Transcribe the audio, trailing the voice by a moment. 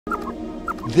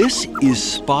This is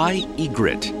Spy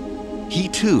Egret. He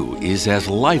too is as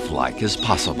lifelike as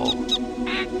possible.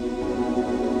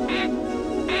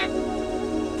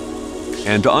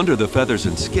 And under the feathers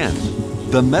and skin,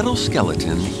 the metal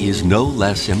skeleton is no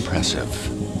less impressive.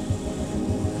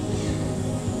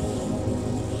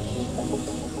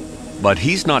 But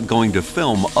he's not going to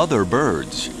film other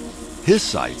birds. His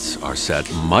sights are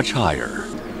set much higher.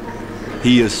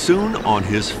 He is soon on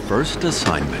his first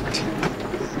assignment.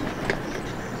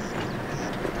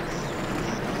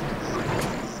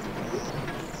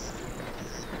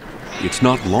 It's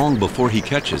not long before he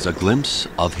catches a glimpse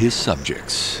of his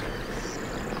subjects.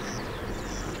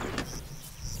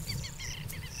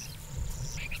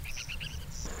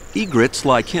 Egrets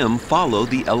like him follow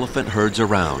the elephant herds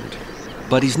around,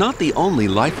 but he's not the only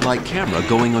lifelike camera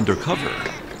going undercover.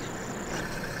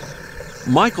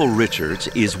 Michael Richards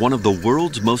is one of the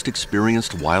world's most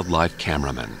experienced wildlife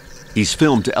cameramen. He's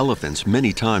filmed elephants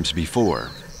many times before.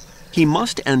 He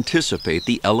must anticipate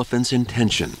the elephant's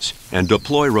intentions and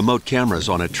deploy remote cameras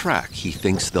on a track he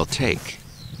thinks they'll take.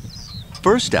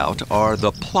 First out are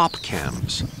the plop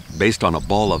cams, based on a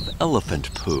ball of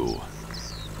elephant poo.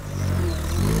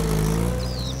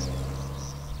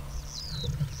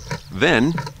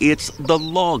 Then it's the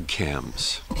log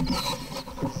cams.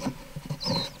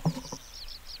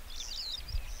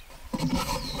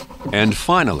 And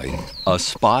finally, a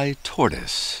spy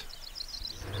tortoise.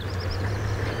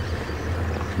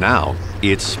 Now,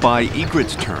 it's Spy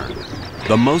Egret's turn,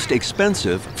 the most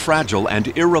expensive, fragile,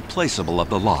 and irreplaceable of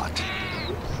the lot.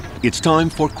 It's time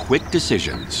for quick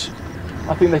decisions.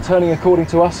 I think they're turning according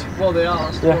to us. Well, they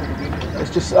are. Yeah,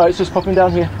 it's just popping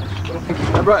down here.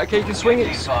 Right, okay, you can swing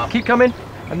it. Keep coming,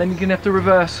 and then you're gonna have to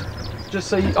reverse, just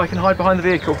so I can hide behind the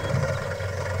vehicle.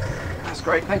 That's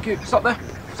great, thank you. Stop there.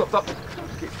 Stop.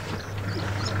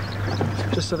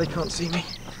 Just so they can't see me.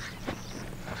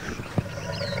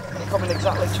 They're coming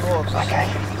exactly towards us. Okay.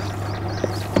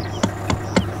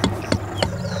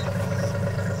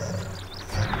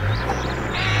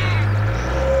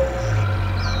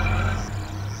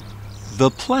 The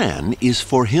plan is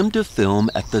for him to film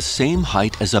at the same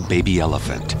height as a baby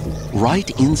elephant, right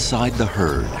inside the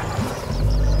herd.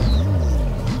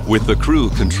 With the crew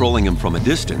controlling him from a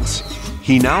distance,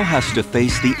 he now has to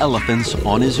face the elephants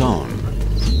on his own.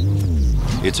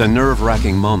 It's a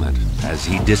nerve-wracking moment as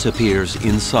he disappears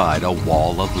inside a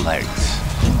wall of legs.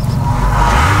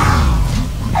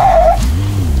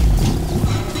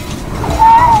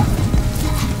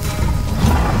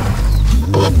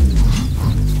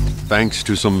 Thanks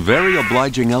to some very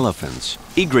obliging elephants,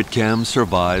 Egret Cam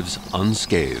survives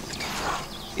unscathed.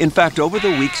 In fact, over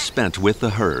the weeks spent with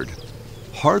the herd,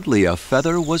 hardly a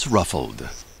feather was ruffled.